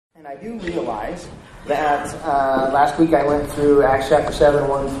And I do realize that last week I went through Acts chapter 7,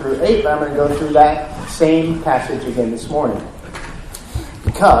 1 through 8, but I'm going to go through that same passage again this morning.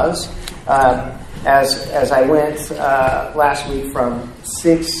 Because as I went last week from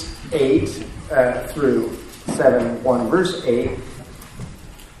 6, 8 through 7, 1 verse 8,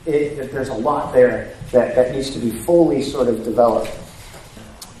 there's a lot there that needs to be fully sort of developed.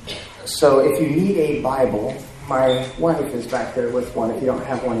 So if you need a Bible, my wife is back there with one if you don't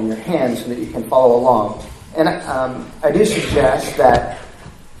have one in your hand so that you can follow along. And I do suggest that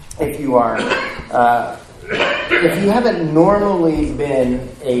if you are, if you haven't normally been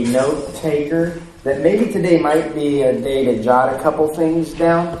a note taker, that maybe today might be a day to jot a couple things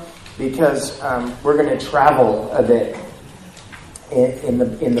down, because we're going to travel a bit in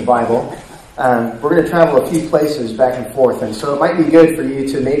the Bible. We're going to travel a few places back and forth, and so it might be good for you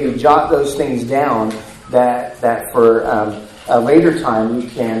to maybe jot those things down that for a later time you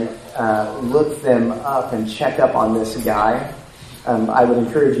can look them up and check up on this guy. I would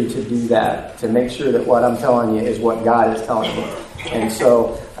encourage you to do that, to make sure that what I'm telling you is what God is telling you. And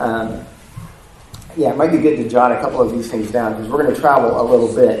so, it might be good to jot a couple of these things down, because we're going to travel a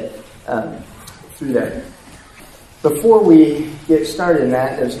little bit through there. Before we get started in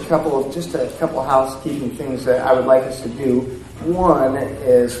that, there's a couple housekeeping things that I would like us to do. One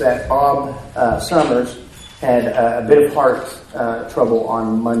is that Bob Summers had a bit of heart trouble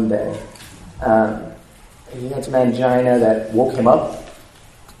on Monday. He had some angina that woke him up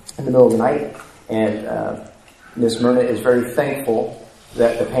in the middle of the night, and Miss Myrna is very thankful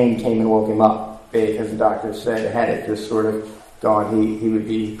that the pain came and woke him up, because the doctor said had it just sort of gone, he would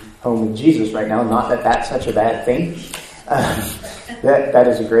be home with Jesus right now. Not that that's such a bad thing. That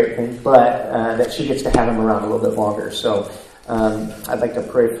is a great thing, but that she gets to have him around a little bit longer. So I'd like to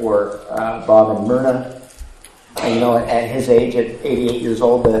pray for Bob and Myrna. And, at his age, at 88 years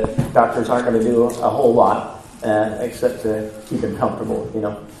old, the doctors aren't going to do a whole lot except to keep him comfortable,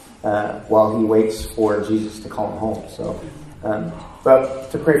 while he waits for Jesus to call him home. So,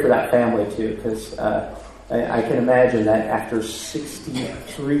 but to pray for that family too, because I can imagine that after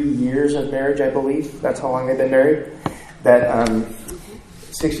 63 years of marriage, I believe that's how long they've been married, that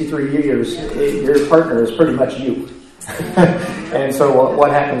 63 years, your partner is pretty much you. And so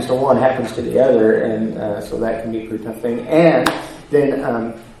what happens to one happens to the other, and so that can be a pretty tough thing. And then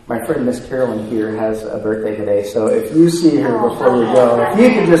my friend Miss Carolyn here has a birthday today, so if you see her before we go, if you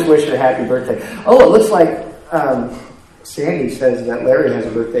can just wish her happy birthday. Oh, it looks like Sandy says that Larry has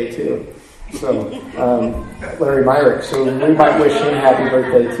a birthday too. So Larry Myrick, so we might wish him happy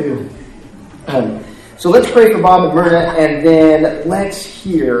birthday too. So let's pray for Bob and Myrna, and then let's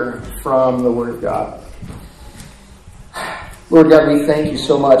hear from the Word of God. Lord God, we thank you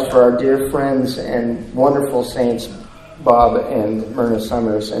so much for our dear friends and wonderful saints, Bob and Myrna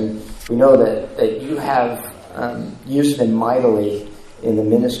Summers. And we know that you have used them mightily in the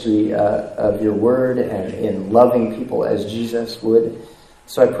ministry of your word and in loving people as Jesus would.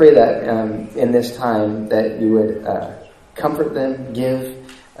 So I pray that in this time that you would comfort them, give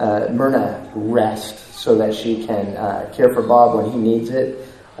Myrna rest so that she can care for Bob when he needs it,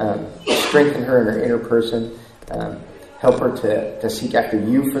 strengthen her in her inner person, help her to seek after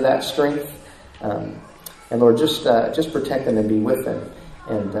you for that strength. And Lord, just protect them and be with them.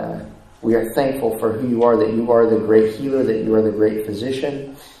 And we are thankful for who you are, that you are the great healer, that you are the great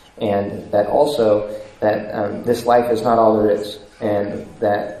physician, and that also that this life is not all there is, and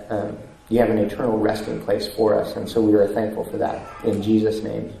that you have an eternal resting place for us. And so we are thankful for that. In Jesus'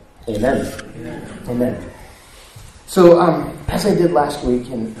 name, amen. Amen. So as I did last week,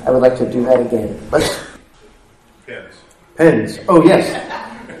 and I would like to do that again. Pens. Oh, yes.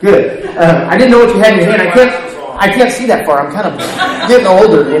 Good. I didn't know what you had in your hand. I can't see that far. I'm kind of getting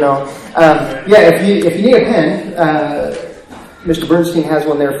older, if you need a pen, Mr. Bernstein has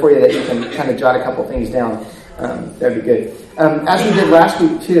one there for you that you can kind of jot a couple things down. That'd be good. As we did last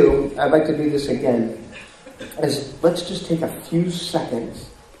week, too, I'd like to do this again. Let's just take a few seconds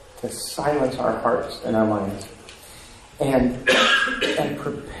to silence our hearts and our minds and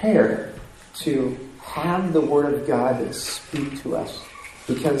prepare to have the Word of God speak to us.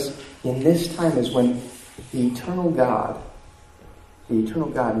 Because in this time is when the eternal God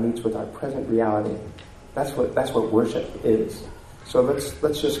meets with our present reality. That's what worship is. So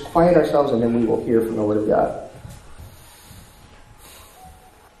let's just quiet ourselves, and then we will hear from the Word of God.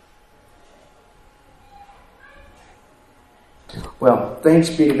 Well, thanks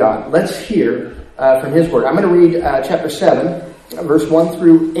be to God. Let's hear from His Word. I'm going to read chapter 7, verse 1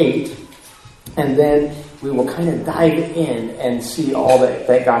 through 8, and then we will kind of dive in and see all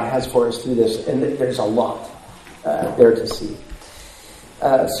that God has for us through this. And there's a lot there to see.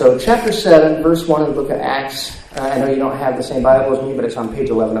 So chapter 7, verse 1 of the book of Acts. I know you don't have the same Bible as me, but it's on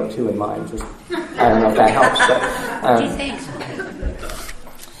page 1102 in mine. I don't know if that helps.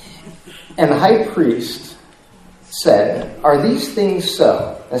 And the high priest said, "Are these things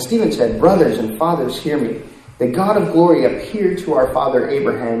so?" And Stephen said, "Brothers and fathers, hear me. The God of glory appeared to our father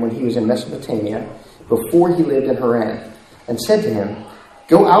Abraham when he was in Mesopotamia, before he lived in Haran, and said to him,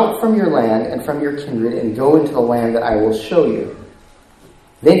 'Go out from your land and from your kindred and go into the land that I will show you.'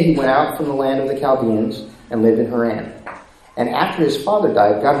 Then he went out from the land of the Chaldeans and lived in Haran. And after his father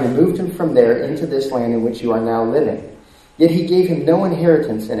died, God removed him from there into this land in which you are now living. Yet he gave him no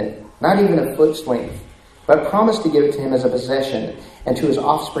inheritance in it, not even a foot's length, but promised to give it to him as a possession and to his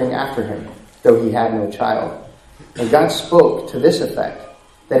offspring after him, though he had no child. And God spoke to this effect,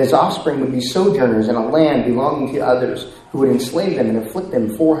 that his offspring would be sojourners in a land belonging to others, who would enslave them and afflict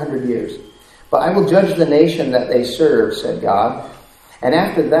them 400 years. But I will judge the nation that they serve, said God, and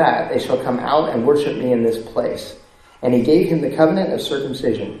after that they shall come out and worship me in this place. And he gave him the covenant of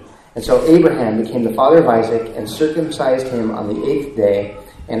circumcision. And so Abraham became the father of Isaac and circumcised him on the 8th day.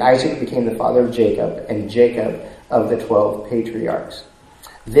 And Isaac became the father of Jacob, and Jacob of the 12 patriarchs.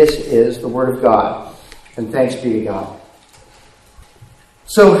 This is the word of God, and thanks be to God.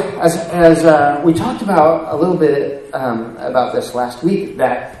 So, as we talked about a little bit about this last week,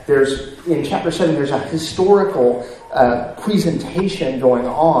 that in chapter 7, there's a historical presentation going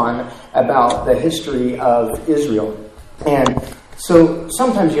on about the history of Israel. And so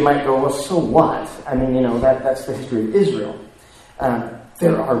sometimes you might go, well, so what? I mean, that's the history of Israel.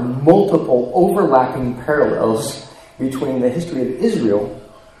 There are multiple overlapping parallels between the history of Israel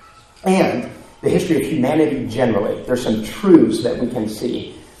and the history of humanity generally. There's some truths that we can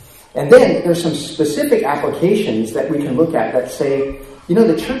see. And then there's some specific applications that we can look at that say,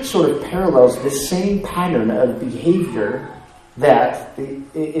 the church sort of parallels this same pattern of behavior that the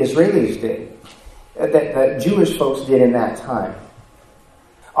Israelis did, that Jewish folks did in that time.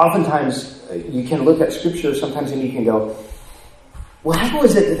 Oftentimes, you can look at Scripture sometimes and you can go, well, how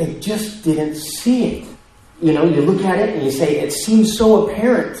is it that they just didn't see it? You look at it and you say, it seems so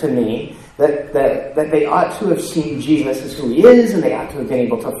apparent to me that they ought to have seen Jesus as who he is, and they ought to have been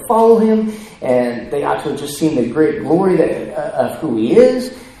able to follow him, and they ought to have just seen the great glory of who he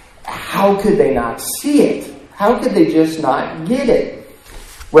is. How could they not see it? How could they just not get it?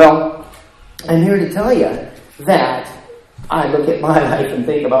 Well, I'm here to tell you that I look at my life and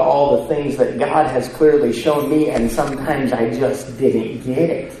think about all the things that God has clearly shown me, and sometimes I just didn't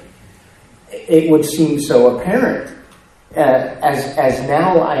get it. It would seem so apparent. As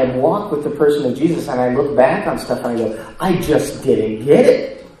now I am walked with the person of Jesus, and I look back on stuff and I go, I just didn't get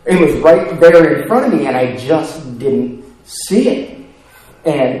it. It was right there in front of me, and I just didn't see it.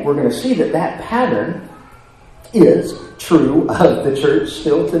 And we're going to see that pattern is true of the church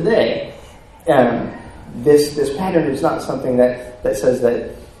still today. This pattern is not something that says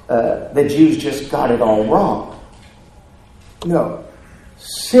that the Jews just got it all wrong. No.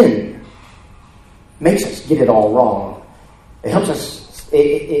 Sin makes us get it all wrong. It helps us,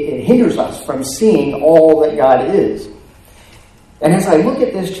 it hinders us from seeing all that God is. And as I look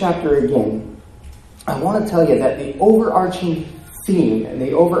at this chapter again, I want to tell you that the overarching theme and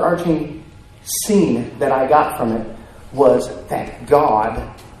the overarching scene that I got from it was that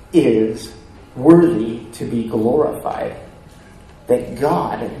God is worthy to be glorified. That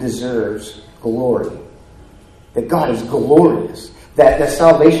God deserves glory. That God is glorious. That the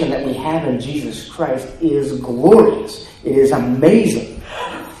salvation that we have in Jesus Christ is glorious. It is amazing.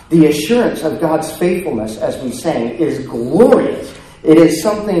 The assurance of God's faithfulness, as we sang, is glorious. It is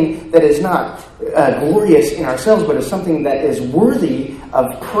something that is not glorious in ourselves, but is something that is worthy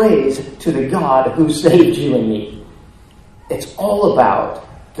of praise to the God who saved you and me. It's all about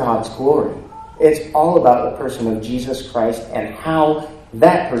God's glory. It's all about the person of Jesus Christ and how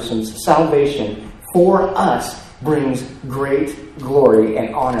that person's salvation for us brings great glory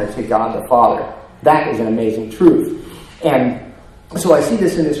and honor to God the Father. That is an amazing truth. And so I see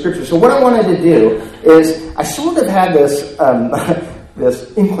this in the Scripture. So what I wanted to do is, I sort of had this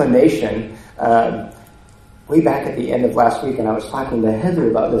this inclination way back at the end of last week, and I was talking to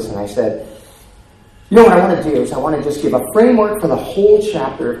Heather about this, and I said, what I want to do is I want to just give a framework for the whole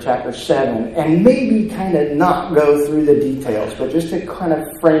chapter of chapter 7, and maybe kind of not go through the details, but just to kind of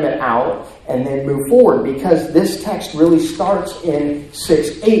frame it out and then move forward, because this text really starts in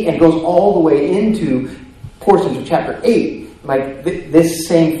 6:8 and goes all the way into portions of chapter 8, like this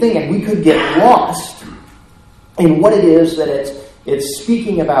same thing, and we could get lost in what it is that it's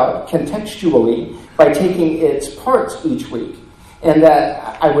speaking about contextually by taking its parts each week. And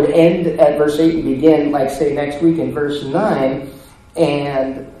that I would end at verse 8 and begin, like say next week in verse 9,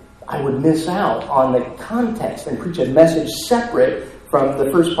 and I would miss out on the context and preach a message separate from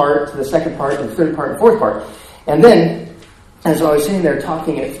the first part to the second part and the third part and fourth part. And then, as I was sitting there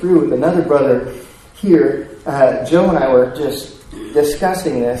talking it through with another brother here, Joe and I were just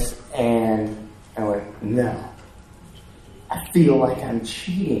discussing this, and I went, no, I feel like I'm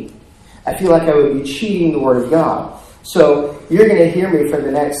cheating. I feel like I would be cheating the Word of God. So you're going to hear me for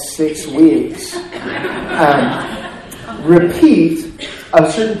the next 6 weeks repeat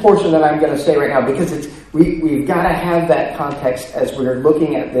a certain portion that I'm going to say right now, because we've got to have that context as we're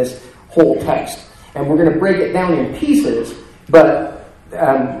looking at this whole text. And we're going to break it down in pieces, but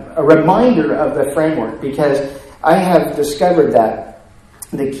a reminder of the framework, because I have discovered that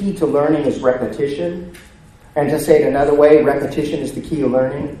the key to learning is repetition. And to say it another way, repetition is the key to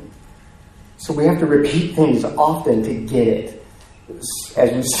learning. So we have to repeat things often to get it.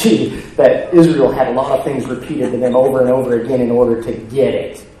 As we see that Israel had a lot of things repeated to them over and over again in order to get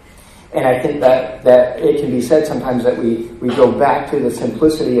it. And I think that it can be said sometimes that we go back to the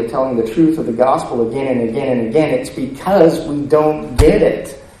simplicity of telling the truth of the gospel again and again and again. It's because we don't get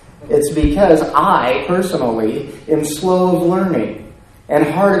it. It's because I, personally, am slow of learning and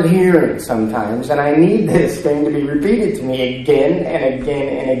hard of hearing sometimes, and I need this thing to be repeated to me again and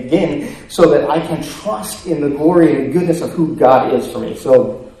again and again so that I can trust in the glory and goodness of who God is for me.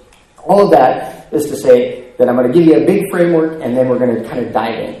 So all of that is to say that I'm going to give you a big framework, and then we're going to kind of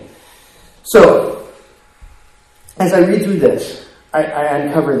dive in. So as I read through this, I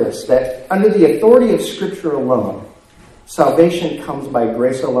uncover this, that under the authority of Scripture alone, salvation comes by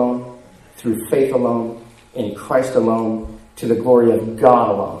grace alone, through faith alone, in Christ alone, to the glory of God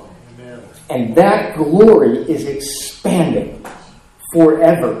alone. Amen. And that glory is expanding,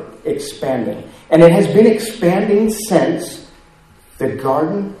 forever expanding. And it has been expanding since the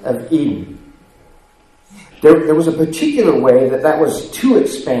Garden of Eden. There was a particular way that was to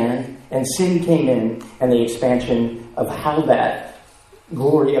expand, and sin came in, and the expansion of how that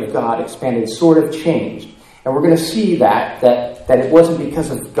glory of God expanded sort of changed. And we're going to see that it wasn't because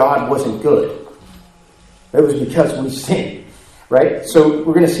of God wasn't good. It was because we sinned. Right? So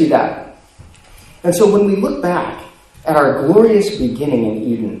we're going to see that. And so when we look back at our glorious beginning in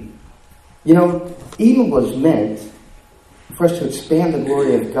Eden, Eden was meant for us to expand the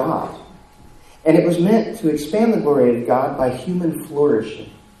glory of God. And it was meant to expand the glory of God by human flourishing.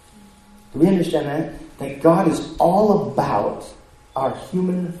 Do we understand that? That God is all about our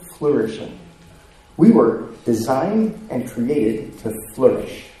human flourishing. We were designed and created to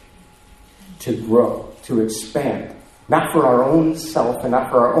flourish, to grow, to expand. Not for our own self and not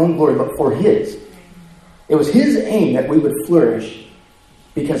for our own glory, but for His. It was His aim that we would flourish,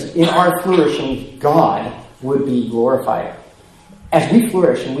 because in our flourishing, God would be glorified. As we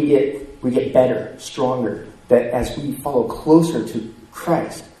flourish and we get better, stronger, that as we follow closer to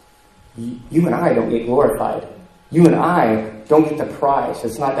Christ, you and I don't get glorified. You and I don't get the prize.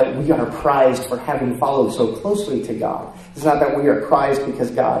 It's not that we are prized for having followed so closely to God. It's not that we are prized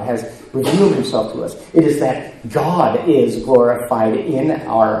because God has revealed Himself to us. It is that God is glorified in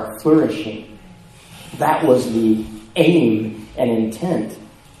our flourishing. That was the aim and intent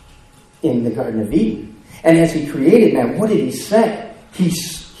in the Garden of Eden. And as He created man, what did He say?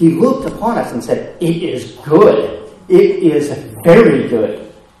 He looked upon us and said, "It is good. It is very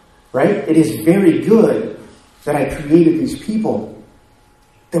good." Right? It is very good that I created these people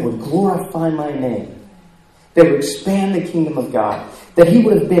that would glorify my name, that would expand the kingdom of God, that He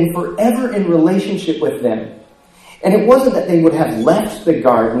would have been forever in relationship with them. And it wasn't that they would have left the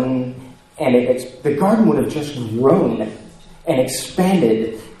garden and the garden would have just grown and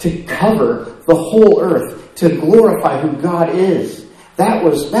expanded to cover the whole earth, to glorify who God is. That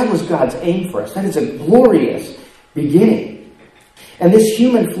was God's aim for us. That is a glorious beginning. And this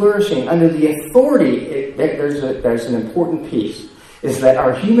human flourishing under the authority, there's an important piece, is that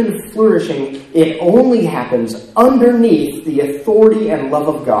our human flourishing, it only happens underneath the authority and love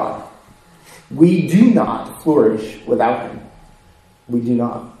of God. We do not flourish without Him. We do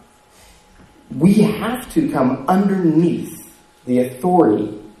not. We have to come underneath the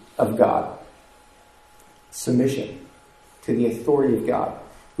authority of God. Submission to the authority of God.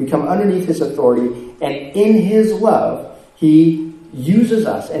 We come underneath His authority, and in His love, He uses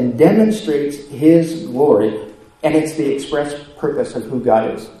us and demonstrates His glory, and it's the express purpose of who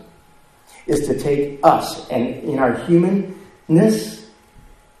God is to take us, and in our humanness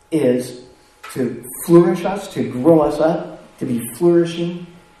is to flourish us, to grow us up, to be flourishing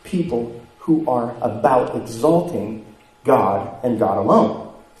people who are about exalting God and God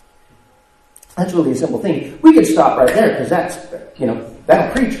alone. That's really a simple thing. We could stop right there, because that's,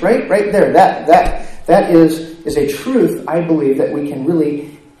 that'll preach right there. That is is a truth, I believe, that we can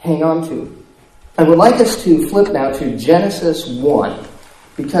really hang on to. I would like us to flip now to Genesis 1,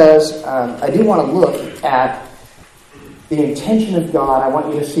 because I do want to look at the intention of God. I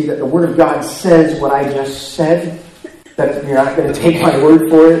want you to see that the Word of God says what I just said, that you're not going to take my word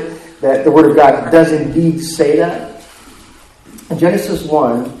for it, that the Word of God does indeed say that. In Genesis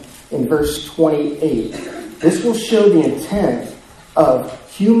 1, in verse 28, this will show the intent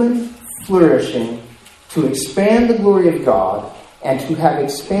of human flourishing to expand the glory of God and to have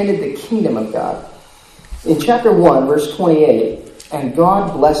expanded the kingdom of God. In chapter 1, verse 28, and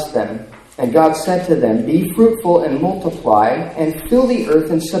God blessed them, and God said to them, be fruitful and multiply, and fill the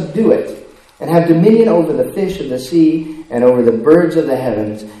earth and subdue it, and have dominion over the fish of the sea, and over the birds of the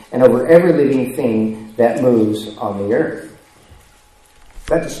heavens, and over every living thing that moves on the earth.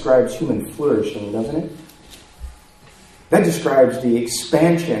 That describes human flourishing, doesn't it? That describes the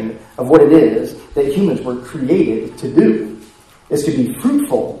expansion of what it is that humans were created to do. Is to be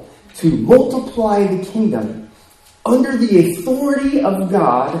fruitful, to multiply the kingdom under the authority of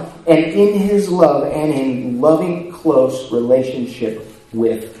God and in His love and in loving, close relationship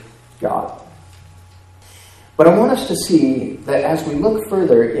with God. But I want us to see that as we look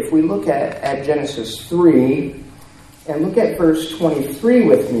further, if we look at Genesis 3 and look at verse 23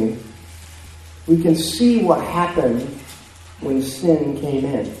 with me, we can see what happened when sin came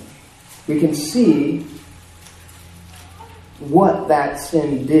in. We can see what that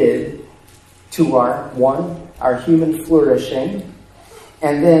sin did to our human flourishing,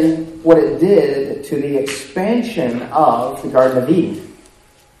 and then what it did to the expansion of the Garden of Eden.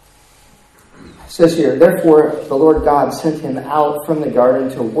 It says here, therefore the Lord God sent him out from the garden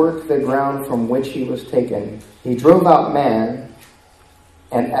to work the ground from which he was taken. He drove out man,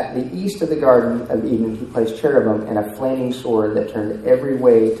 and at the east of the Garden of Eden he placed cherubim and a flaming sword that turned every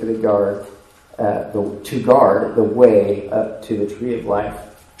way to guard the way up to the tree of life.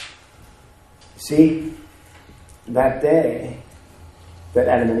 See, that day that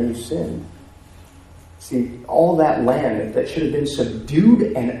Adam and Eve sinned, see, all that land that should have been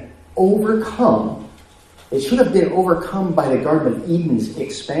subdued and overcome, it should have been overcome by the Garden of Eden's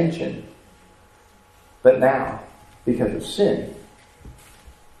expansion. But now, because of sin,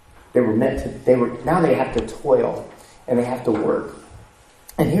 now they have to toil and they have to work.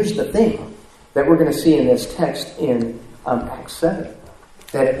 And here's the thing that we're going to see in this text in Acts 7.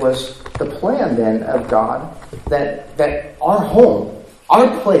 That it was the plan then of God that our home,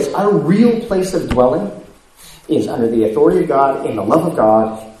 our place, our real place of dwelling is under the authority of God, in the love of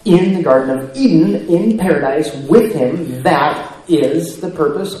God, in the Garden of Eden, in paradise with Him. That is the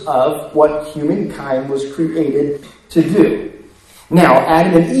purpose of what humankind was created to do. Now,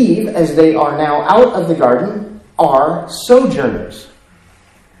 Adam and Eve, as they are now out of the garden, are sojourners.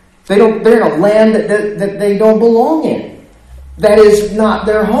 They're in a land that they don't belong in. That is not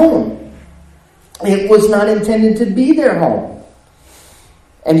their home. It was not intended to be their home.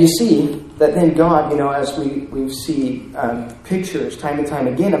 And you see that then God, as we see pictures time and time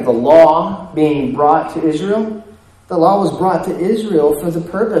again of the law being brought to Israel, the law was brought to Israel for the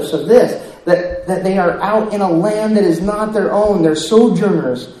purpose of this, that they are out in a land that is not their own. They're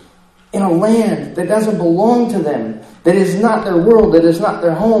sojourners in a land that doesn't belong to them, that is not their world, that is not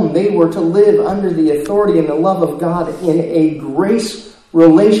their home. They were to live under the authority and the love of God in a grace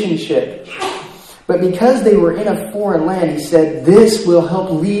relationship. But because they were in a foreign land, He said, this will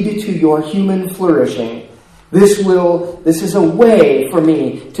help lead to your human flourishing. This is a way for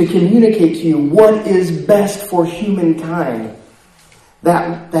me to communicate to you what is best for humankind.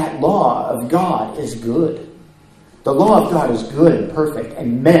 That law of God is good. The law of God is good and perfect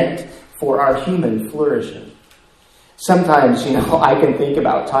and meant for our human flourishing. Sometimes, I can think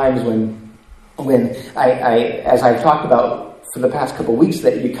about times when I as I've talked about for the past couple of weeks,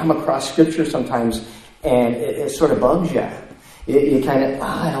 that you come across Scripture sometimes and it sort of bugs you. You kind of,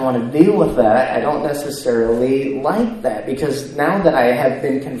 I don't want to deal with that. I don't necessarily like that, because now that I have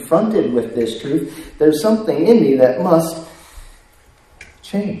been confronted with this truth, there's something in me that must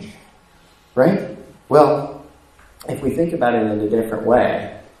change. Right? Well, if we think about it in a different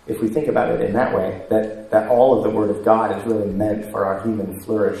way, if we think about it in that way, that all of the Word of God is really meant for our human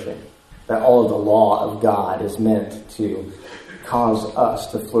flourishing, that all of the law of God is meant to cause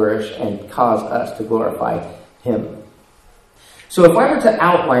us to flourish and cause us to glorify Him. So if I were to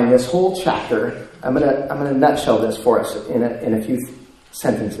outline this whole chapter, I'm gonna nutshell this for us in a few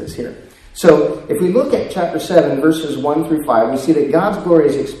sentences here. So if we look at chapter 7, verses 1 through 5, we see that God's glory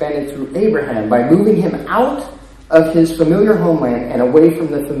is expanded through Abraham by moving him out of his familiar homeland and away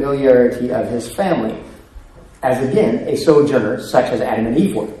from the familiarity of his family, as again a sojourner such as Adam and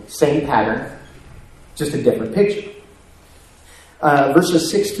Eve were. Same pattern. Just a different picture. Verses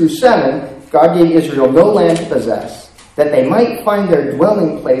 6 through 7, God gave Israel no land to possess, that they might find their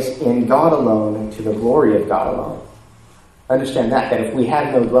dwelling place in God alone, to the glory of God alone. Understand that if we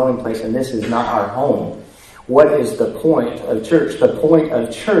have no dwelling place and this is not our home, what is the point of church? The point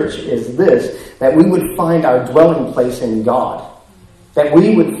of church is this, that we would find our dwelling place in God. That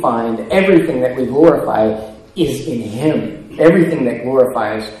we would find everything that we glorify is in Him. Everything that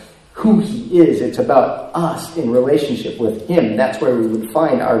glorifies who He is. It's about us in relationship with Him. That's where we would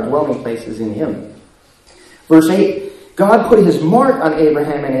find our dwelling places in Him. Verse 8, God put His mark on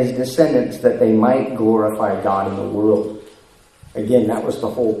Abraham and his descendants that they might glorify God in the world. Again, that was the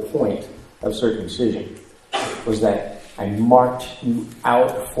whole point of circumcision, was that I marked you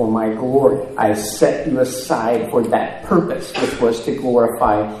out for my glory. I set you aside for that purpose, which was to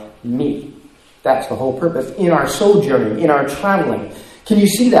glorify me. That's the whole purpose. In our sojourning, in our traveling. Can you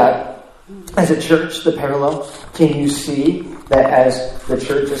see that as a church, the parallel? Can you see that as the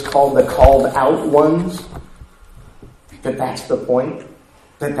church is called the called out ones? That that's the point?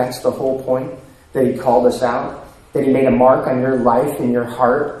 That that's the whole point? That He called us out? That He made a mark on your life and your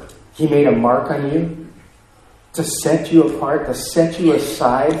heart? He made a mark on you to set you apart, to set you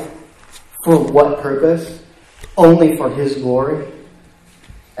aside for what purpose? Only for His glory.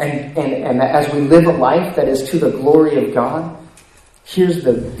 And as we live a life that is to the glory of God, here's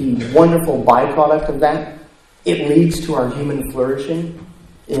the wonderful byproduct of that. It leads to our human flourishing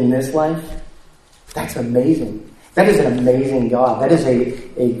in this life. That's amazing. That is an amazing God. That is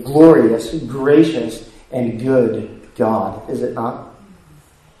a glorious, gracious, and good God, is it not?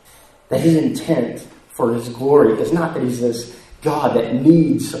 That His intent for His glory is not that He's this God that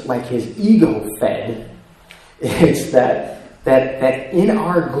needs like His ego fed. It's that in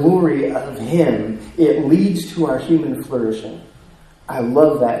our glory of Him, it leads to our human flourishing. I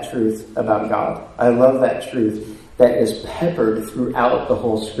love that truth about God. I love that truth that is peppered throughout the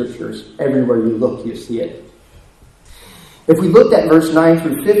whole Scriptures. Everywhere you look, you see it. If we looked at verse 9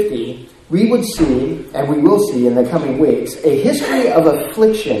 through 50, we would see, and we will see in the coming weeks, a history of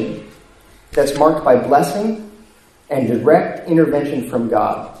affliction that's marked by blessing and direct intervention from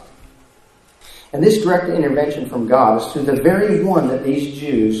God. And this direct intervention from God is through the very one that these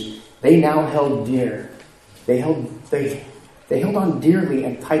Jews, they now held dear. They held on dearly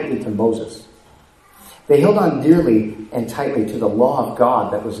and tightly to Moses. They held on dearly and tightly to the law of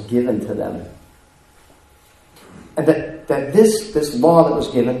God that was given to them. And that this law that was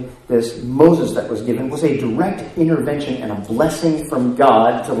given, this Moses that was given, was a direct intervention and a blessing from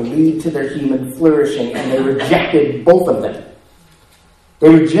God to lead to their human flourishing, and they rejected both of them. They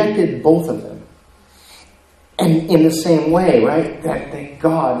rejected both of them. And in the same way, right, that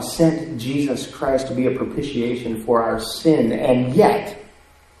God sent Jesus Christ to be a propitiation for our sin, and yet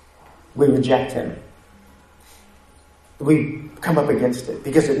we reject Him. We come up against it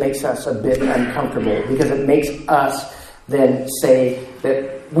because it makes us a bit uncomfortable, because it makes us then say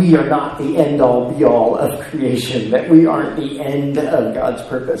that we are not the end-all, be-all of creation, that we aren't the end of God's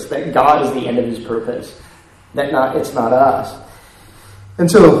purpose, that God is the end of His purpose, that it's not us. And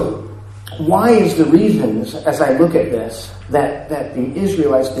so, why is the reasons, as I look at this, that the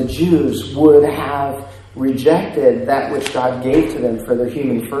Israelites, the Jews, would have rejected that which God gave to them for their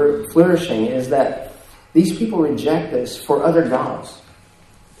human flourishing, is that these people reject this for other gods,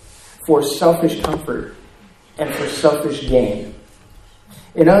 for selfish comfort, and for selfish gain.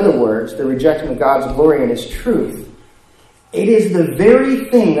 In other words, the rejection of God's glory and His truth, it is the very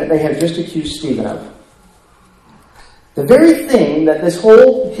thing that they have just accused Stephen of. The very thing that this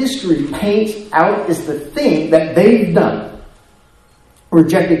whole history paints out is the thing that they've done.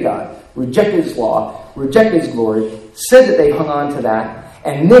 Rejected God, rejected His law, rejected His glory, said that they hung on to that,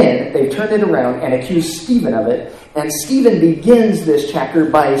 and then they've turned it around and accused Stephen of it. And Stephen begins this chapter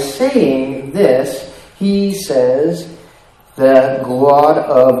by saying this. He says, "The God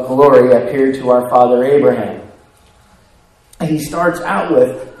of glory appeared to our father Abraham." And he starts out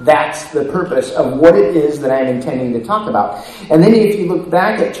with, that's the purpose of what it is that I'm intending to talk about. And then if you look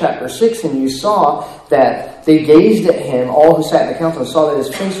back at chapter 6 and you saw that they gazed at him, all who sat in the council, and saw that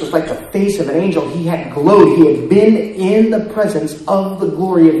his face was like the face of an angel. He had glowed. He had been in the presence of the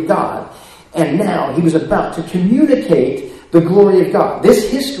glory of God. And now he was about to communicate the glory of God.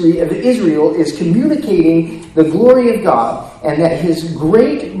 This history of Israel is communicating the glory of God, and that His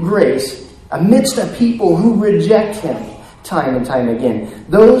great grace amidst a people who reject Him time and time again.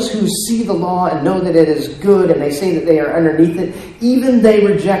 Those who see the law and know that it is good, and they say that they are underneath it, even they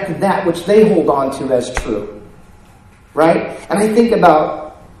reject that which they hold on to as true. Right? And I think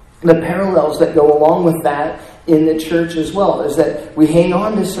about the parallels that go along with that in the church as well, is that we hang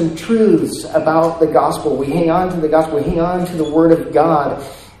on to some truths about the gospel. We hang on to the gospel. We hang on to the Word of God.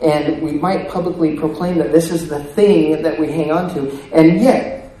 And we might publicly proclaim that this is the thing that we hang on to. And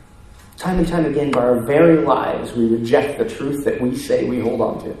yet, time and time again, by our very lives, we reject the truth that we say we hold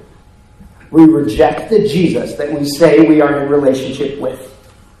on to. We reject the Jesus that we say we are in relationship with.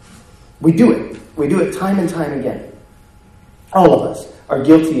 We do it. We do it time and time again. All of us are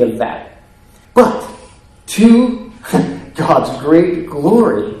guilty of that. But to God's great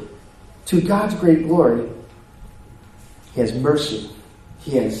glory, He has mercy.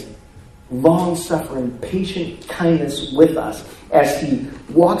 He has long-suffering, patient kindness with us as He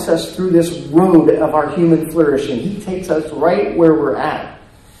walks us through this road of our human flourishing. He takes us right where we're at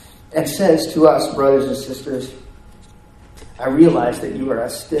and says to us, brothers and sisters, I realize that you are a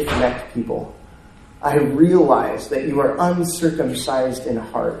stiff-necked people. I realize that you are uncircumcised in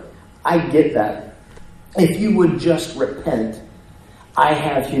heart. I get that. If you would just repent, I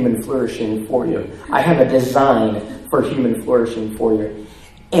have human flourishing for you. I have a design for human flourishing for you.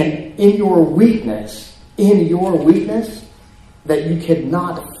 And in your weakness, that you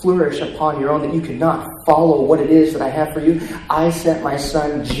cannot flourish upon your own, that you cannot follow what it is that I have for you, I sent my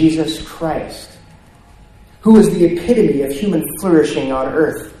Son, Jesus Christ, who is the epitome of human flourishing on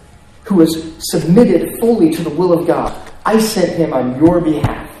earth, who was submitted fully to the will of God. I sent Him on your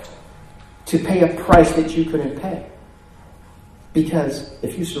behalf to pay a price that you couldn't pay. Because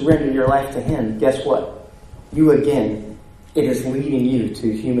if you surrender your life to Him, guess what? It is leading you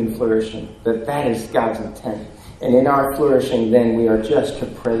to human flourishing. That is God's intent. And in our flourishing, then, we are just to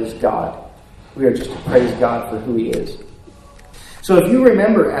praise God. We are just to praise God for who He is. So if you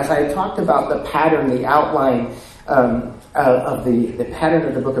remember, as I talked about the pattern, the outline of the pattern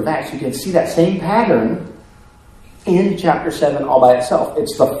of the book of Acts, you can see that same pattern in chapter 7 all by itself.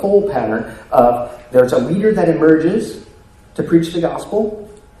 It's the full pattern of there's a leader that emerges to preach the gospel.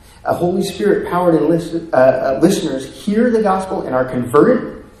 A Holy Spirit-powered listeners hear the gospel and are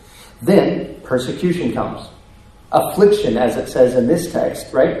converted. Then persecution comes. Affliction, as it says in this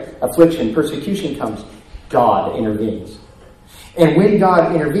text, right? Affliction, persecution comes. God intervenes. And when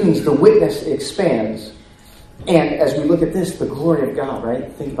God intervenes, the witness expands. And as we look at this, the glory of God,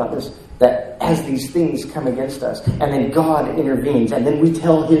 right? Think about this. That as these things come against us, and then God intervenes, and then we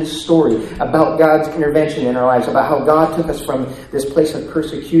tell His story about God's intervention in our lives, about how God took us from this place of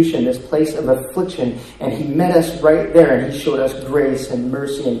persecution, this place of affliction, and He met us right there, and He showed us grace and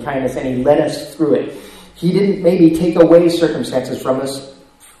mercy and kindness, and He led us through it. He didn't maybe take away circumstances from us,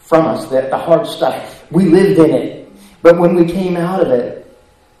 the hard stuff. We lived in it. But when we came out of it,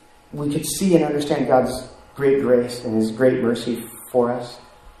 we could see and understand God's great grace and His great mercy for us.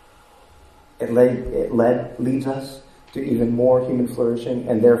 It leads us to even more human flourishing,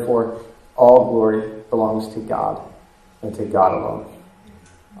 and therefore all glory belongs to God and to God alone.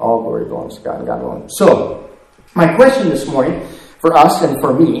 All glory belongs to God and God alone. So, my question this morning for us and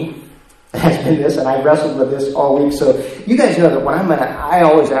for me has been this, and I wrestled with this all week. So, you guys know that when I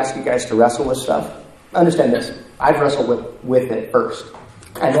always ask you guys to wrestle with stuff. Understand this. I've wrestled with it first,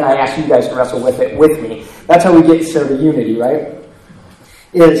 and then I ask you guys to wrestle with it with me. That's how we get sort of unity, right?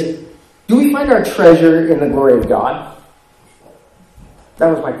 Do we find our treasure in the glory of God? That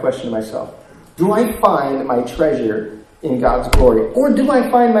was my question to myself. Do I find my treasure in God's glory? Or do I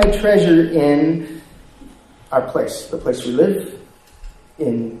find my treasure in our place, the place we live,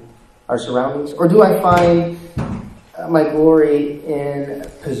 in our surroundings? Or do I find my glory in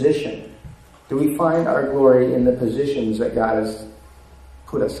position? Do we find our glory in the positions that God has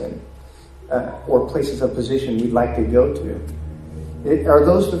put us in? Or places of position we'd like to go to? Are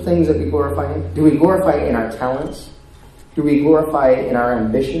those the things that we glorify in? Do we glorify in our talents? Do we glorify in our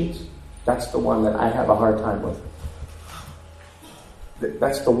ambitions? That's the one that I have a hard time with.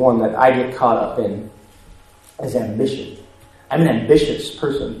 That's the one that I get caught up in as ambition. I'm an ambitious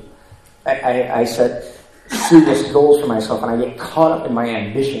person. I set serious goals for myself, and I get caught up in my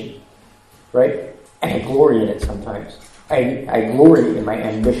ambition, right? And I glory in it sometimes. I glory in my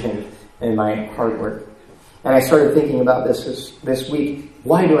ambition and my hard work. And I started thinking about this week.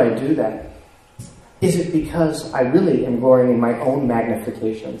 Why do I do that? Is it because I really am glorying in my own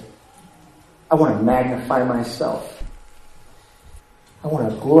magnification? I want to magnify myself. I want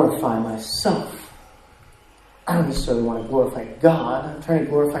to glorify myself. I don't necessarily want to glorify God. I'm trying to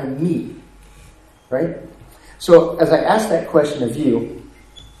glorify me. Right? So as I ask that question of you,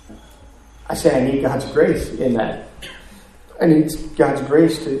 I say I need God's grace in that. I need God's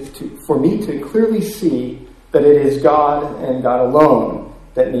grace for me to clearly see that it is God and God alone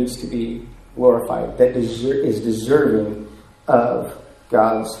that needs to be glorified, that is deserving of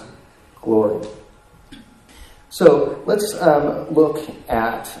God's glory. So let's look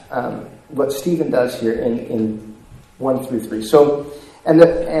at what Stephen does here in 1 through 3. So, and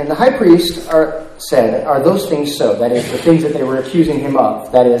the high priest said, "Are those things so?" That is, the things that they were accusing him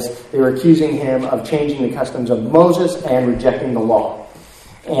of. That is, they were accusing him of changing the customs of Moses and rejecting the law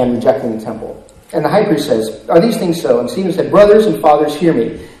and rejecting the temple. And the high priest says, "Are these things so?" And Stephen said, "Brothers and fathers, hear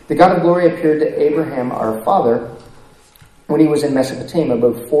me. The God of glory appeared to Abraham, our father, when he was in Mesopotamia,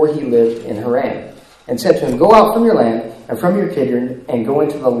 before he lived in Haran, and said to him, 'Go out from your land and from your kindred and go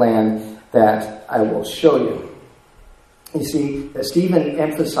into the land that I will show you.'" You see, that Stephen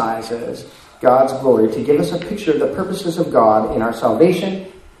emphasizes God's glory to give us a picture of the purposes of God in our salvation,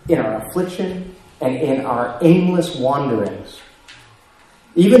 in our affliction, and in our aimless wanderings.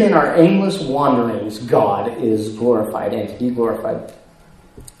 Even in our aimless wanderings, God is glorified and to be glorified.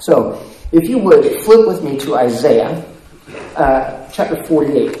 So, if you would, flip with me to Isaiah chapter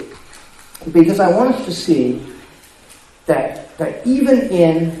 48. Because I want us to see that even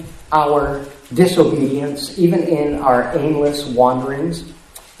in our disobedience, even in our aimless wanderings,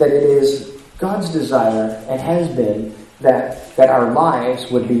 that it is God's desire and has been that our lives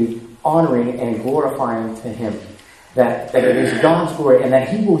would be honoring and glorifying to Him. That it is God's glory, and that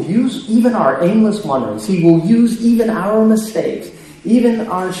He will use even our aimless wanderings. He will use even our mistakes, even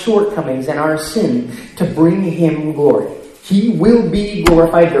our shortcomings and our sin to bring Him glory. He will be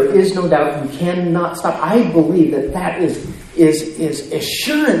glorified. There is no doubt. You cannot stop. I believe that is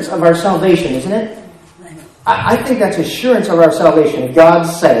assurance of our salvation, isn't it? I think that's assurance of our salvation. God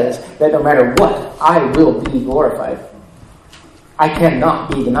says that no matter what, I will be glorified. I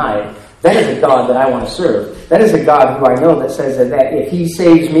cannot be denied. That is a God that I want to serve. That is a God who I know that says that if He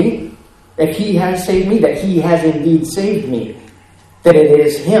saves me, if He has saved me, that He has indeed saved me. That it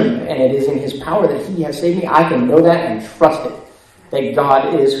is Him and it is in His power that He has saved me. I can know that and trust it. That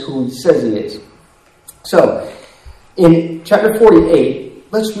God is who He says He is. So, in chapter 48,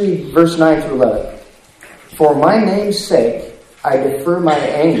 let's read verse 9 through 11. "For my name's sake, I defer my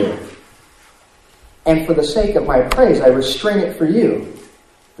anger. And for the sake of my praise, I restrain it for you,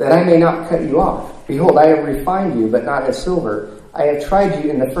 that I may not cut you off. Behold, I have refined you, but not as silver. I have tried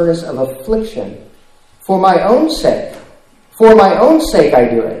you in the furnace of affliction. For my own sake I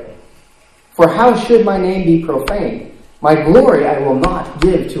do it. For how should my name be profaned? My glory I will not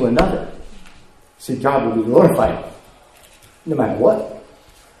give to another." See, God will be glorified no matter what.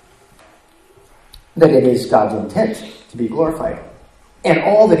 That it is God's intent to be glorified. And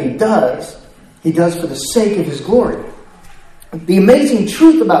all that He does for the sake of His glory. The amazing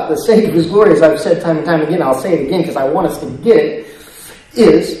truth about the sake of His glory, as I've said time and time again, I'll say it again because I want us to get it,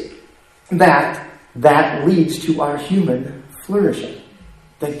 is that leads to our human flourishing.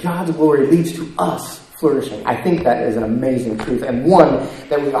 That God's glory leads to us flourishing. I think that is an amazing truth, and one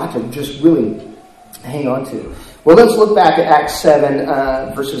that we ought to just really hang on to. Well, let's look back at Acts 7,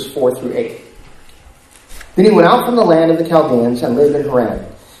 verses 4 through 8. "Then he went out from the land of the Chaldeans and lived in Haran.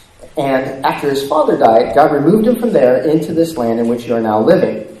 And after his father died, God removed him from there into this land in which you are now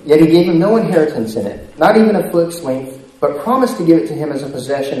living. Yet He gave him no inheritance in it, not even a foot's length, but promised to give it to him as a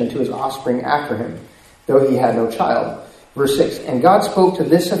possession and to his offspring after him, though he had no child." Verse 6, "And God spoke to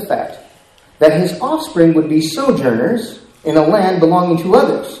this effect, that his offspring would be sojourners in a land belonging to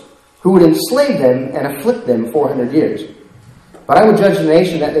others, who would enslave them and afflict them 400 years. But I will judge the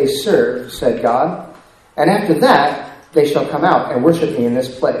nation that they serve, said God, and after that they shall come out and worship me in this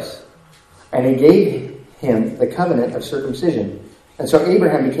place." And He gave him the covenant of circumcision. And so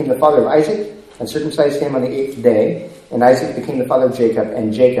Abraham became the father of Isaac, and circumcised him on the 8th day. And Isaac became the father of Jacob,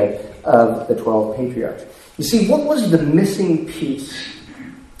 and Jacob of the 12 patriarchs. You see, what was the missing piece?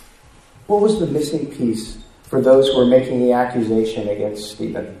 What was the missing piece for those who were making the accusation against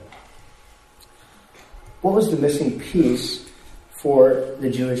Stephen? What was the missing piece for the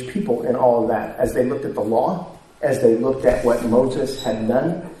Jewish people in all of that? As they looked at the law, as they looked at what Moses had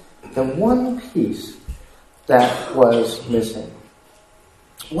done, the one piece that was missing.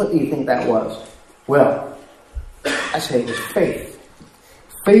 What do you think that was? Well, I say it was faith.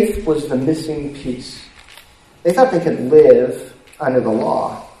 Faith was the missing piece. They thought they could live under the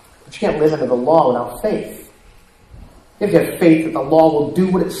law, but you can't live under the law without faith. You have to have faith that the law will do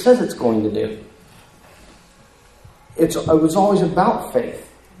what it says it's going to do. It was always about faith.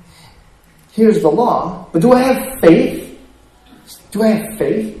 Here's the law, but do I have faith? Do I have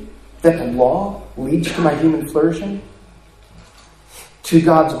faith that the law leads to my human flourishing? To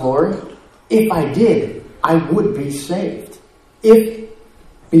God's glory? If I did, I would be saved.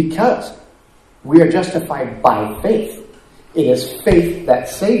 Because we are justified by faith. It is faith that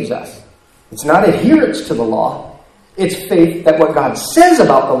saves us. It's not adherence to the law. It's faith that what God says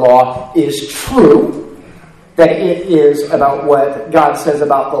about the law is true. that it is about what God says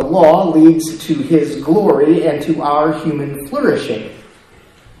about the law leads to his glory and to our human flourishing.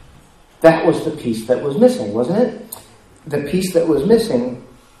 That was the piece that was missing, wasn't it? The piece that was missing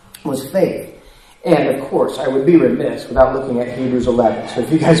was faith. And of course, I would be remiss without looking at Hebrews 11. So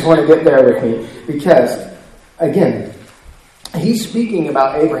if you guys want to get there with me, because, again, he's speaking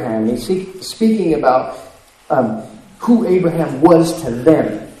about Abraham. He's speaking about who Abraham was to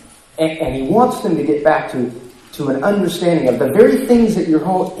them. And he wants them to get back to an understanding of the very things that you're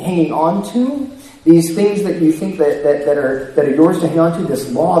hanging on to, these things that you think that are yours to hang on to,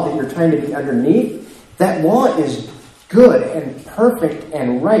 this law that you're trying to be underneath. That law is good and perfect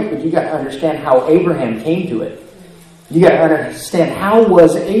and right, but you got to understand how Abraham came to it. You got to understand how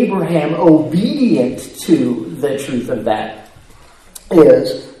was Abraham obedient to the truth of that.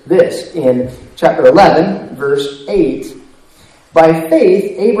 Is this in chapter 11, verse 8. By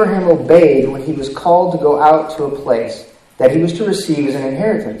faith, Abraham obeyed when he was called to go out to a place that he was to receive as an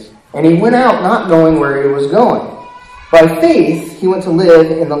inheritance. And he went out not knowing where he was going. By faith, he went to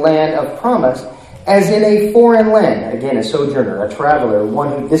live in the land of promise, as in a foreign land. Again, a sojourner, a traveler,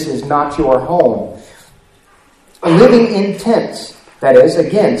 one who this is not your home. Living in tents, that is,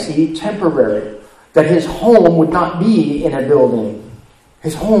 again, see, temporary. That his home would not be in a building.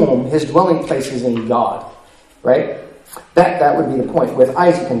 His home, his dwelling place is in God. Right? That would be the point. With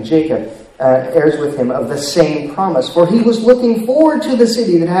Isaac and Jacob, heirs with him of the same promise. For he was looking forward to the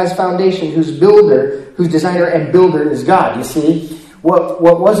city that has foundation, whose designer and builder is God. You see? What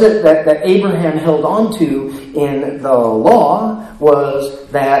was it that Abraham held on to in the law was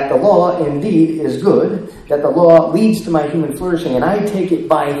that the law indeed is good, that the law leads to my human flourishing, and I take it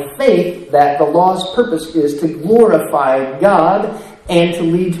by faith that the law's purpose is to glorify God and to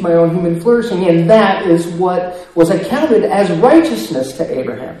lead to my own human flourishing, and that is what was accounted as righteousness to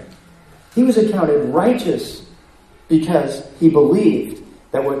Abraham. He was accounted righteous because he believed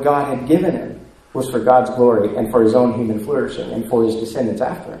that what God had given him was for God's glory and for his own human flourishing and for his descendants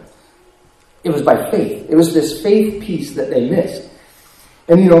after him. It was by faith. It was this faith piece that they missed.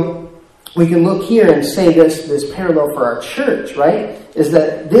 And we can look here and say this parallel for our church, right? Is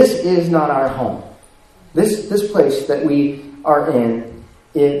that this is not our home. This place that we are in,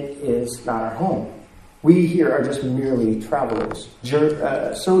 it is not our home. We here are just merely travelers,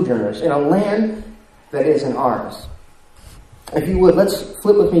 sojourners in a land that isn't ours. If you would, let's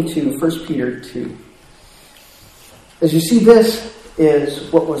flip with me to 1 Peter 2. As you see, this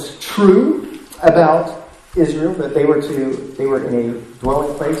is what was true about Israel, that they were in a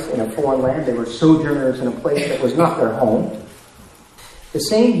dwelling place in a foreign land. They were sojourners in a place that was not their home. The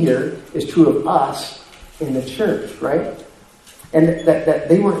same here is true of us in the church, right? And that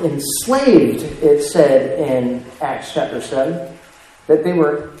they were enslaved, it said in Acts chapter 7, that they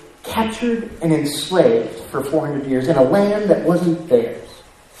were captured and enslaved for 400 years in a land that wasn't theirs.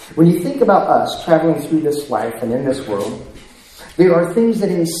 When you think about us traveling through this life and in this world, there are things that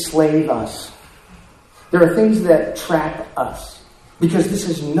enslave us. There are things that trap us. Because this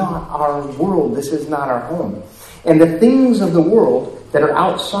is not our world. This is not our home. And the things of the world that are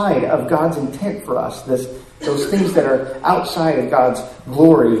outside of God's intent for us, those things that are outside of God's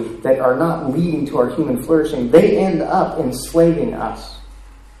glory, that are not leading to our human flourishing, they end up enslaving us.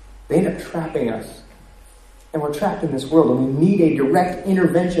 They end up trapping us. And we're trapped in this world, and we need a direct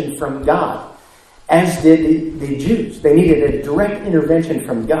intervention from God, as did the Jews. They needed a direct intervention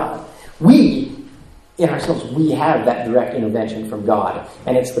from God. We, in ourselves, we have that direct intervention from God,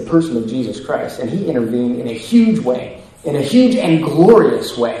 and it's the person of Jesus Christ. And he intervened in a huge way, in a huge and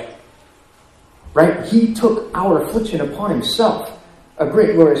glorious way. Right? He took our affliction upon himself, a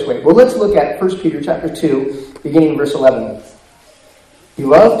great glorious way. Well, let's look at 1 Peter chapter 2, beginning in verse 11.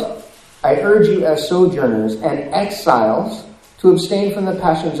 Beloved, I urge you as sojourners and exiles to abstain from the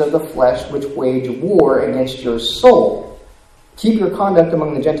passions of the flesh which wage war against your soul. Keep your conduct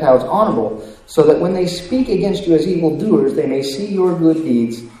among the Gentiles honorable, so that when they speak against you as evildoers, they may see your good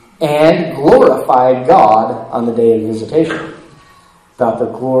deeds and glorify God on the day of visitation. About the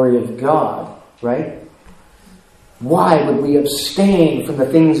glory of God, right? Why would we abstain from the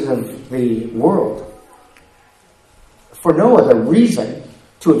things of the world? For no other reason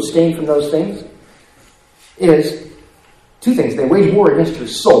to abstain from those things is two things. They wage war against your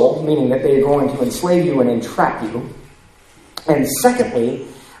soul, meaning that they are going to enslave you and entrap you. And secondly,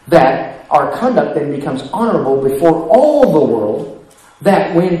 that our conduct then becomes honorable before all the world,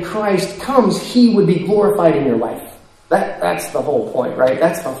 that when Christ comes, he would be glorified in your life. That's the whole point, right?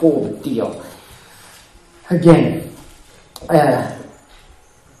 That's the whole deal. Again,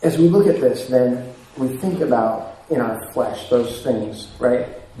 as we look at this, then we think about in our flesh those things, right?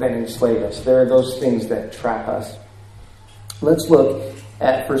 that enslave us. There are those things that trap us. Let's look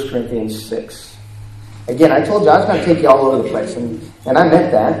at 1 Corinthians 6. Again, I told you I was going to take you all over the place, and I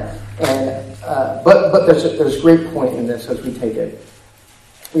meant that. And but there's a great point in this as we take it.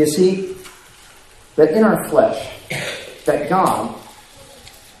 You see, that in our flesh, that God,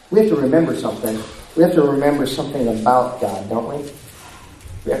 we have to remember something. We have to remember something about God, don't we?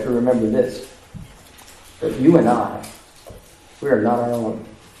 We have to remember this. That you and I, we are not our own.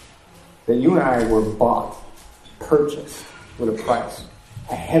 That you and I were bought, purchased with a price.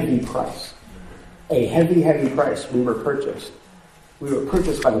 A heavy price. A heavy, heavy price. We were purchased. We were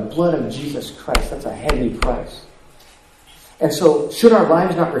purchased by the blood of Jesus Christ. That's a heavy price. And so, should our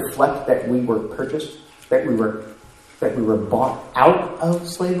lives not reflect that we were purchased? That we were bought out of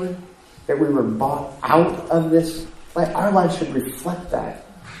slavery? That we were bought out of this? Our lives should reflect that.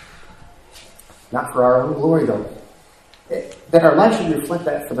 Not for our own glory, though. That our lives should reflect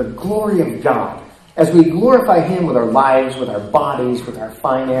that for the glory of God. As we glorify Him with our lives, with our bodies, with our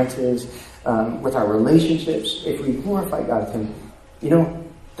finances, with our relationships, if we glorify God with Him,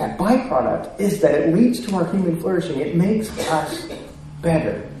 that byproduct is that it leads to our human flourishing. It makes us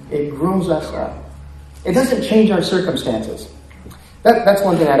better. It grows us up. It doesn't change our circumstances. That's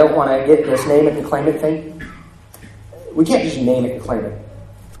one thing I don't want to get this name it and claim it thing. We can't just name it and claim it.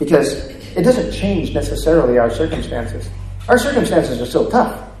 Because it doesn't change necessarily our circumstances. Our circumstances are still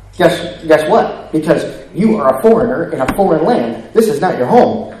tough. Guess what? Because you are a foreigner in a foreign land. This is not your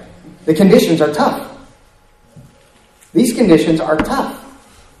home. The conditions are tough. These conditions are tough.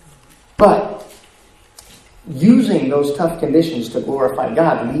 But using those tough conditions to glorify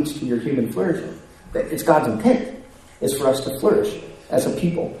God leads to your human flourishing. It's God's intent is for us to flourish as a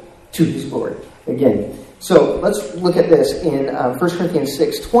people to His glory. Again, so let's look at this in 1 Corinthians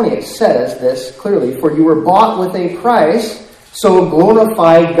 6:20. It says this clearly, "For you were bought with a price, so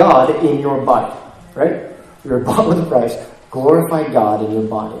glorify God in your body." Right? You were bought with a price. Glorify God in your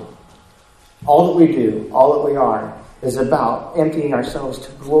body. All that we do, all that we are, is about emptying ourselves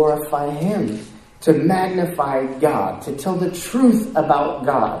to glorify Him, to magnify God, to tell the truth about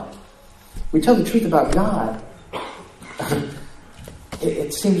God. We tell the truth about God.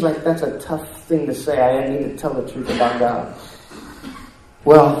 It seems like that's a tough thing to say. I need to tell the truth about God.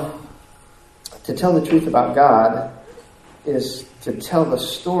 Well, to tell the truth about God is to tell the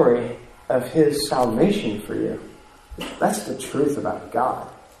story of His salvation for you. That's the truth about God.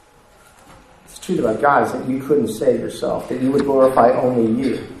 The truth about God is that you couldn't save yourself, that you would glorify only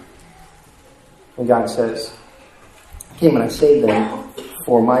you. And God says, "I came and I saved them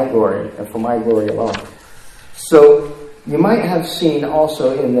for my glory and for my glory alone." So you might have seen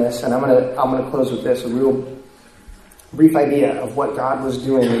also in this, and I'm gonna close with this, a real brief idea of what God was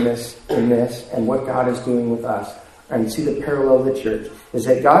doing in this, and what God is doing with us. And see the parallel of the church is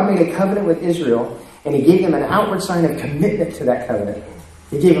that God made a covenant with Israel, and He gave them an outward sign of commitment to that covenant.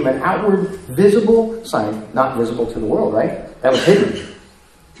 He gave them an outward, visible sign, not visible to the world, right? That was hidden.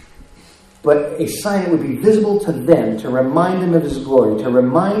 But a sign that would be visible to them, to remind them of His glory, to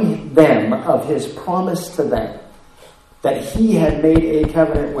remind them of His promise to them, that He had made a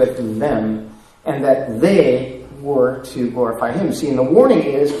covenant with them, and that they were to glorify Him. See, and the warning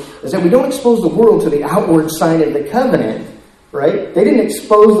is that we don't expose the world to the outward sign of the covenant, right? They didn't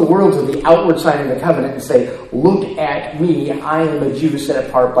expose the world to the outward sign of the covenant and say, "Look at me, I am a Jew set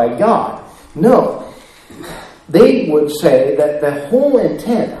apart by God." No. They would say that the whole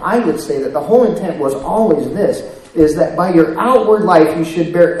intent, I would say that the whole intent was always this, is that by your outward life you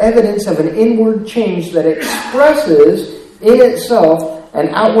should bear evidence of an inward change that expresses in itself an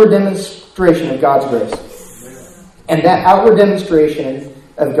outward demonstration of God's grace. And that outward demonstration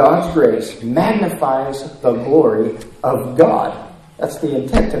of God's grace magnifies the glory of God. That's the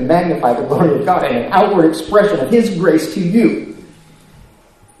intent, to magnify the glory of God, and an outward expression of His grace to you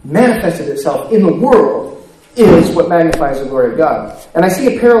manifested itself in the world is what magnifies the glory of God. And I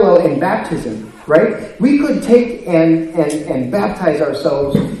see a parallel in baptism, right? We could take and baptize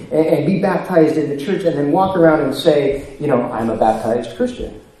ourselves and be baptized in the church and then walk around and say, I'm a baptized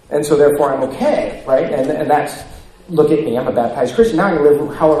Christian. And so therefore I'm okay, right? And that's, look at me, I'm a baptized Christian. Now I can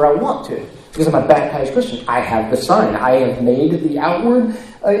live however I want to. Because I'm a baptized Christian. I have the sign. I have made the outward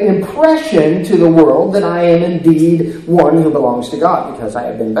impression to the world that I am indeed one who belongs to God because I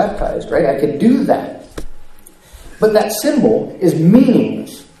have been baptized, right? I could do that. But that symbol is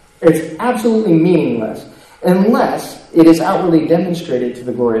meaningless. It's absolutely meaningless unless it is outwardly demonstrated to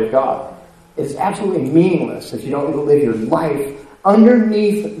the glory of God. It's absolutely meaningless if you don't live your life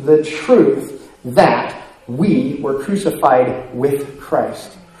underneath the truth that we were crucified with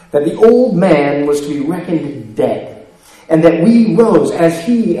Christ. That the old man was to be reckoned dead. And that we rose as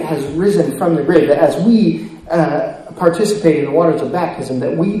he has risen from the grave. That as we participate in the waters of baptism,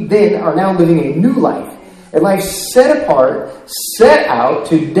 that we then are now living a new life. A life set apart, set out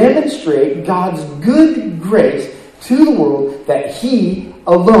to demonstrate God's good grace to the world, that he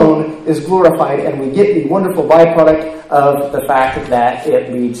alone is glorified, and we get the wonderful byproduct of the fact that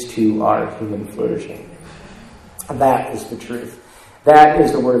it leads to our human flourishing. That is the truth. That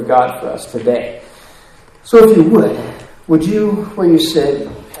is the Word of God for us today. So if you would you, where you sit,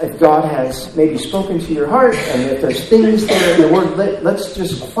 if God has maybe spoken to your heart, and if there's things there in the Word, let's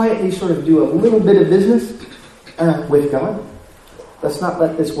just quietly sort of do a little bit of business with God. Let's not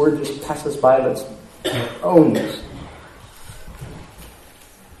let this Word just pass us by. Let's own this.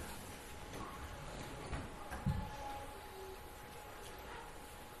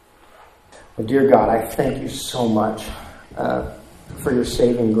 Well, dear God, I thank you so much for your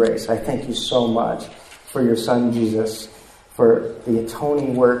saving grace. I thank you so much for your Son, Jesus, for the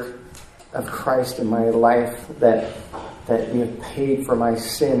atoning work of Christ in my life, that you have paid for my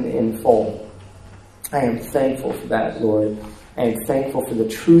sin in full. I am thankful for that, Lord. I am thankful for the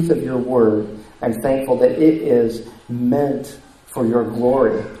truth of your word. I'm thankful that it is meant for your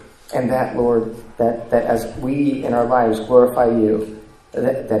glory. And that, Lord, that as we in our lives glorify you,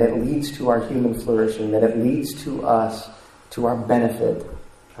 that it leads to our human flourishing, that it leads to us, to our benefit.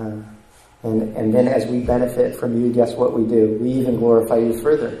 And then as we benefit from you, guess what we do? We even glorify you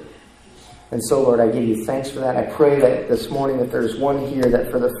further. And so, Lord, I give you thanks for that. I pray that this morning, that there's one here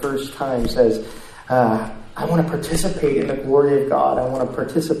that for the first time says, I want to participate in the glory of God. I want to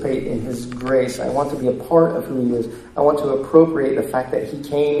participate in his grace. I want to be a part of who he is. I want to appropriate the fact that he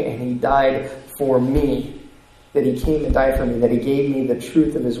came and he died for me. That he came and died for me. That he gave me the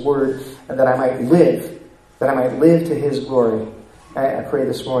truth of his word. And that I might live. That I might live to his glory. I pray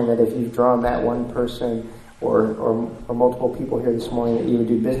this morning that if you've drawn that one person or multiple people here this morning, that you would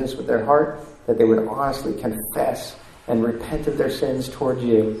do business with their heart, that they would honestly confess and repent of their sins towards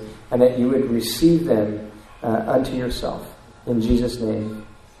you, and that you would receive them unto yourself. In Jesus' name,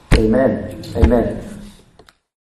 amen. Amen.